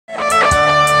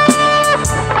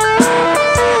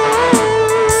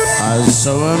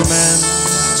So a man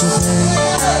today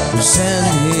who said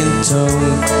he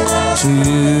told to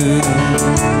you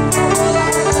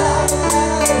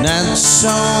not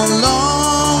so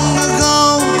long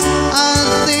ago. I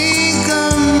think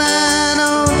a man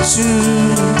or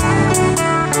two,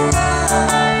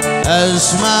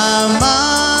 as my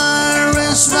mind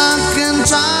rests back in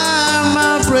time,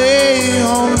 I pray,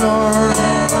 oh Lord,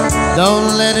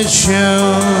 don't let it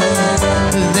show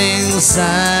the things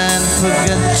I'd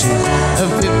forget you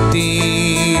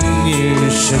 15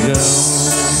 years ago.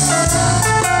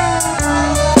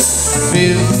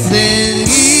 15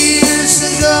 years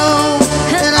ago,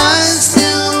 and I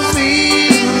still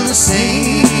feel the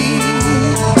same.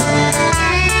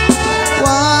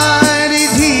 Why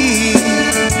did he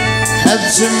have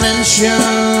to mention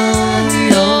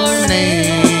your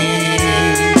name?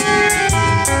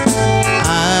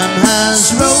 I'm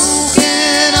as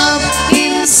broken up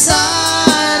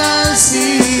inside as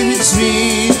if it's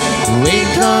me.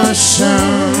 Wake or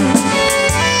show,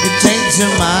 it takes a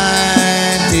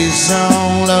mighty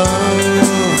strong love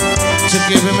to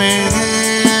give a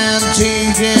man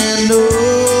taking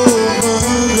over.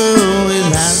 It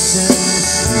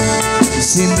hasn't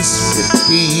since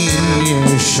 15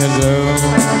 years ago.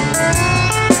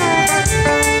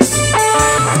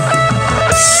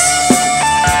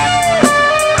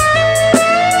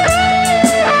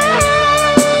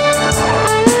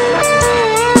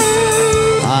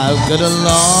 I've got a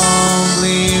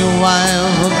lovely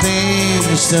wife of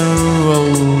things to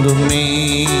roll to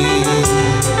me.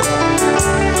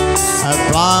 I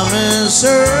promise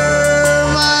her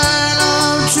my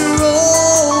love to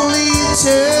roll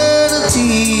eternity.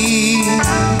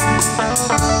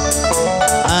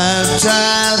 I've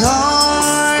tried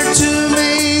hard to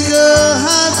make her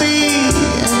happy,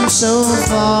 and so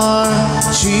far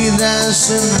she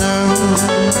doesn't know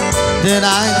that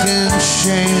I can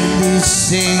share this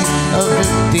thing of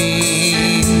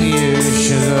 15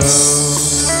 years ago.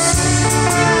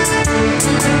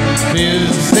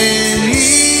 15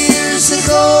 years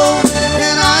ago,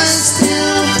 and I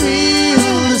still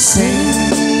feel the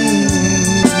same.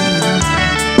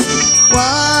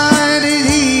 Why did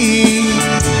he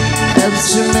have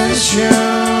to mention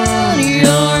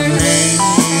your name?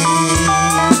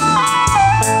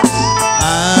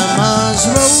 I must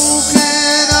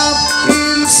broken up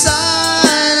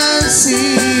inside as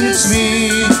it's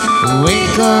me.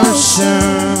 Wake or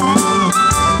show,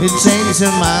 it takes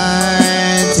a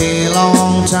mighty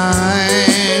long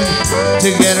time to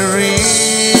get a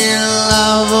real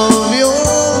love of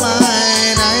your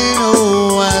mind. I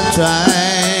know I've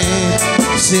tried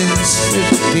since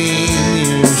 15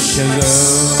 years ago.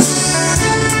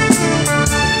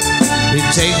 It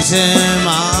takes a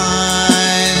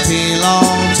mighty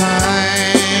long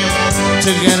time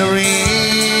to get a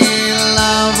real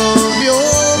love of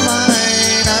your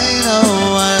mind. I know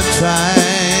I've tried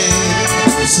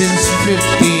since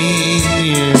 15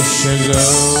 years ago.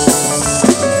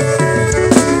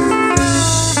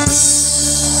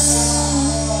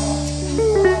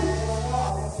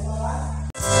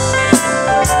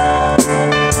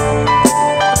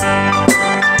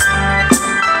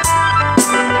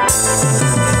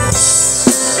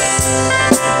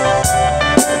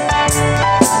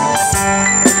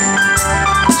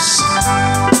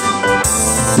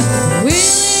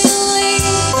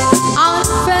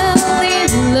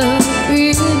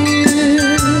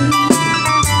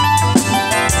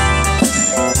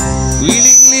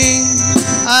 Willingly,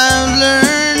 I've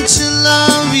learned to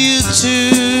love you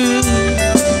too.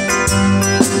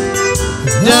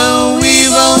 Though we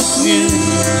both knew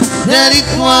that it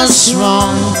was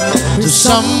wrong, to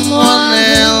someone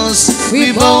else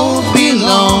we both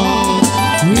belong.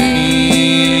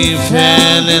 We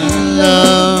fell in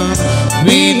love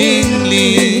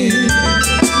willingly.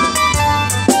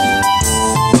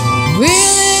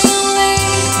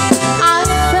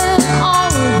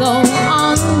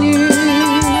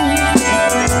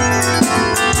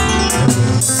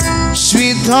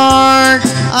 Sweetheart,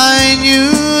 I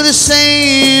knew the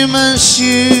same as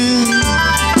you.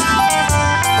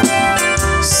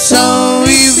 So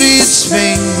if it's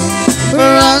fate for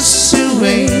us to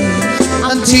wait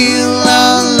until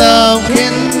our love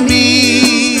can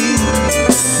be,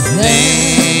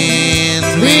 then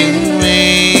we'll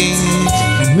wait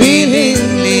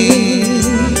willingly.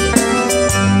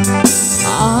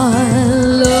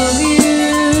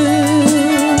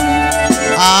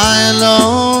 I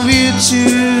love you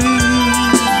too.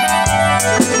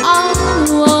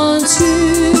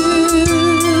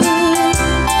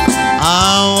 I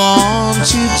want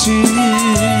you to.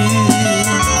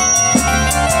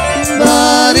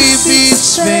 But if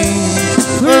it's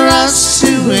fate for us to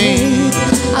wait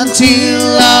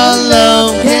until our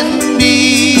love can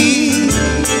be.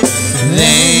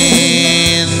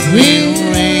 Then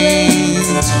we'll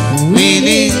wait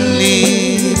willingly.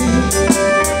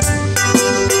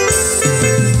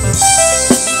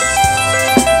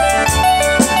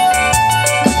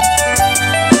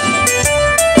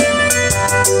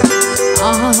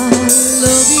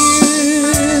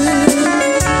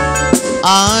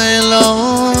 I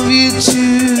love you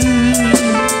too.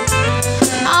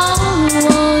 I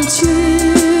want you.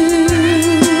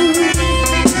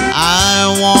 I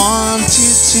want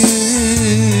you too.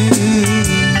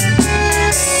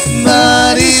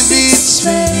 But if it's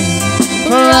fair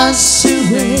for us to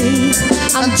wait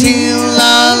until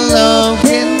our love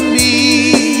can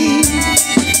be,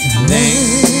 then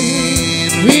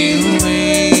we'll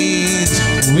wait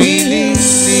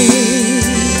willingly.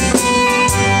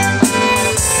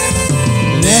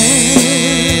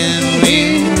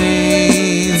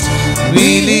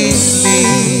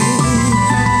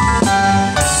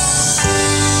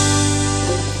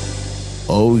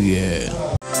 Oh yeah.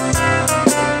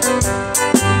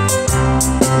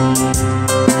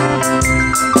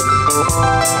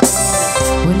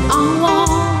 When I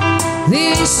woke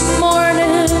this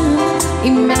morning,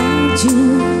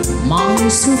 imagine my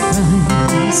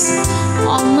surprise.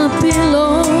 On my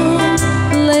pillow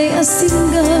lay a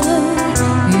single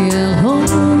yellow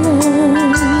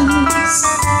rose.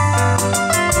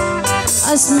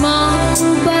 I smile,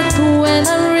 but when I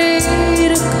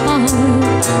read a card,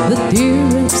 the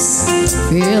tears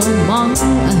fill my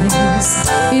eyes.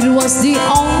 It was the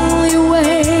only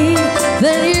way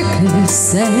that you could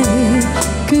say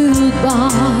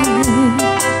goodbye.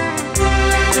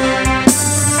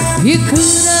 You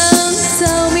couldn't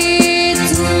tell me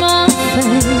to my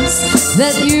face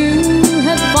that you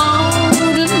had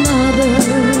found another,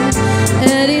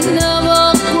 and it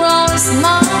never crossed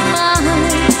my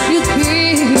mind you'd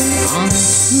be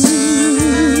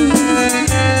untrue.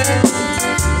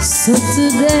 So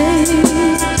today,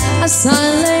 as I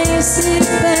lay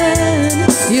sleeping,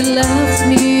 you left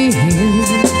me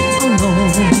here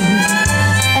alone,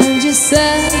 and you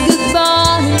said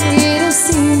goodbye in a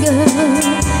single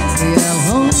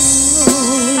yellow rose.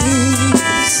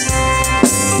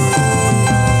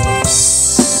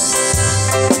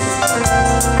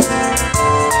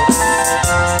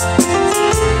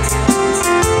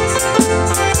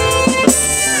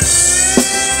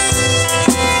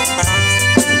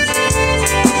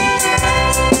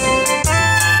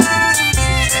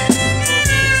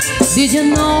 Did you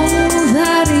know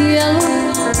that yellow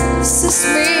roses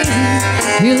mean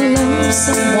you love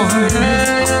someone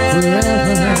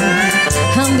forever?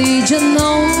 And did you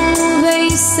know they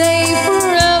say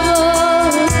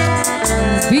forever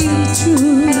can be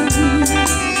true?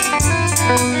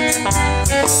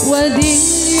 Why did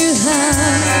you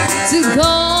have to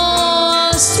go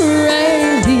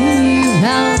astray? Leave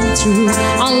out through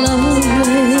our love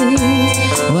way?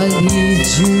 Why did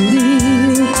you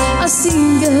leave a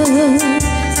single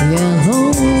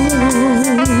yellow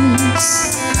rose?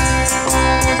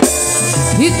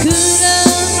 You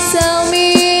couldn't tell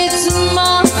me to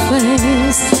my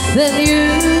face that you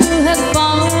had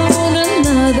found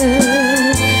another,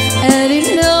 and it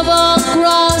never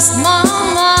crossed my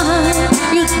mind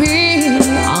you'd be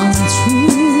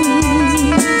untrue.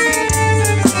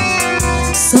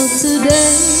 So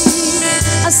today,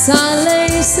 as I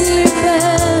lay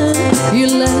sleeping, you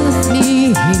left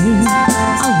me here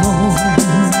alone,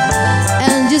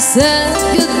 and you said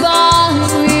goodbye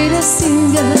with a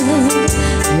single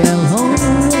yellow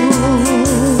rose.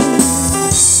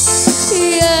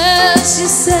 Yes, you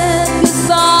said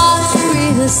goodbye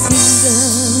with a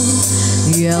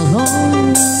single yellow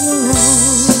rose.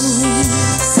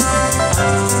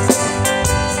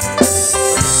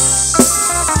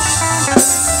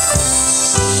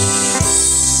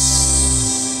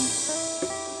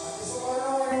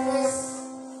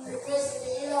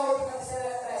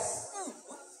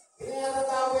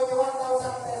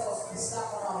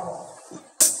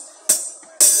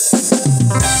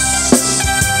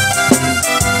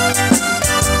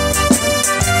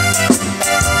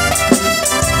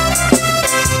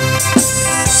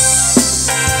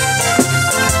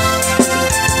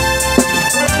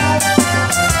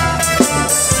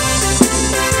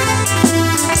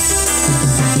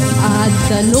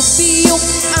 Kanupiyok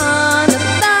anak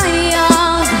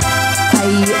tayag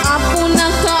ay apo na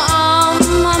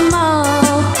kaamama.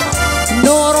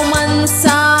 Norman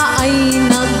sa ay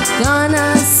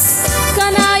nagkanas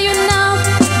kanayon na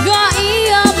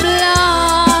gaiyablat.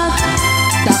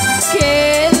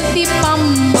 Takkel ti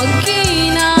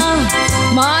pamagkina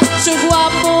macho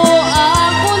guwapo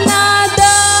ako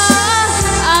nada.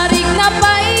 Ari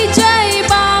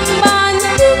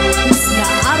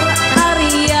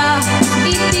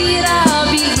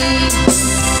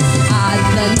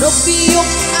Dadupiyok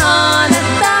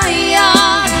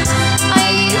anatayan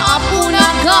ay apo na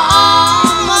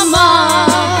kaamama.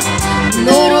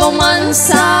 No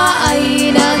romansa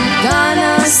ay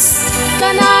nagganas,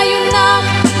 kanayon na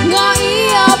nga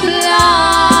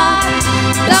iablan.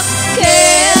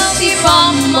 Dakkel di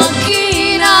pa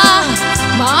magkina,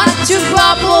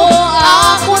 matsuba po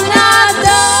ako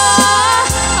nada.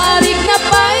 Arik na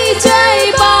pa'y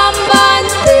jay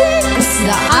bambanti,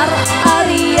 kasla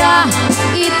ar-ariya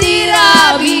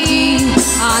itirabi.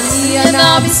 Aniya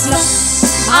na bisla,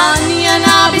 aniya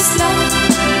na bisla,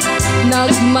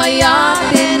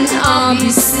 nagmayatin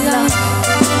abisla.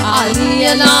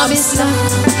 Aniya na bisla,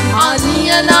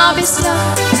 aniya na bisla,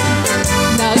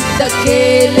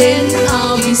 nagdakilin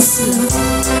abisla.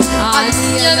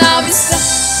 Aniya na bisla,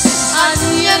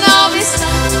 aniya na bisla,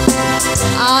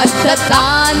 at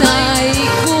tatanay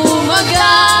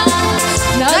kumaga.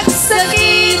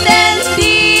 Nagsakitin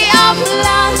di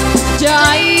amlan,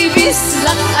 jay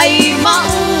bislak ay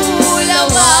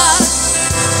maulawa.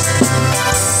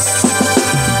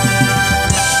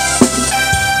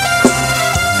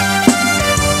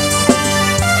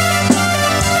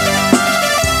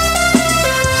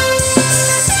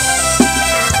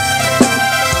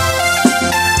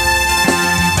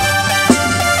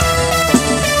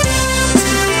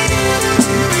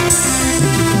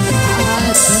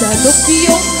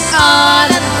 Dadupiyok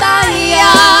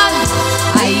anatayan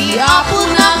ay apo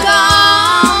na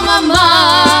kaamama.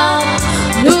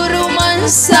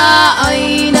 Nurumansa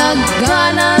ay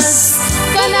nagganas,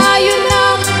 kanayon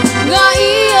lang nga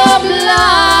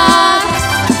iablan.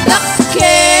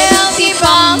 Dakkel di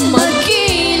pa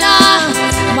magkina,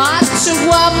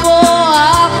 matsugwa po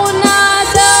ako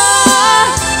nada.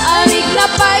 Arik na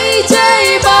pa'y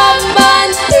jay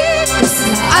bambanti,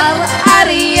 kasla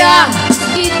ar-ariya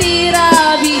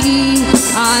itirabi.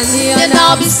 Aniya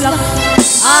na bisla,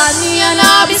 aniya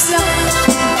na bisla,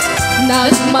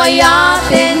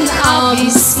 nagmayatin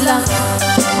abisla.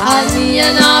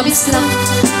 Aniya na bisla,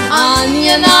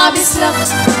 aniya na bisla,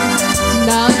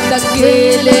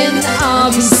 nagdakilin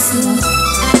abisla.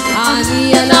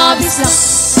 Aniya na bisla,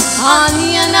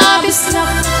 aniya na bisla,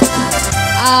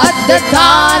 at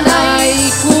datanay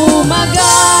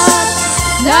kumagat.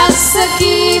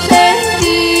 Nagsakitin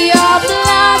di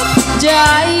ablat,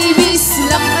 jay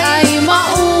bislak ay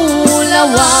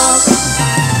maulawak.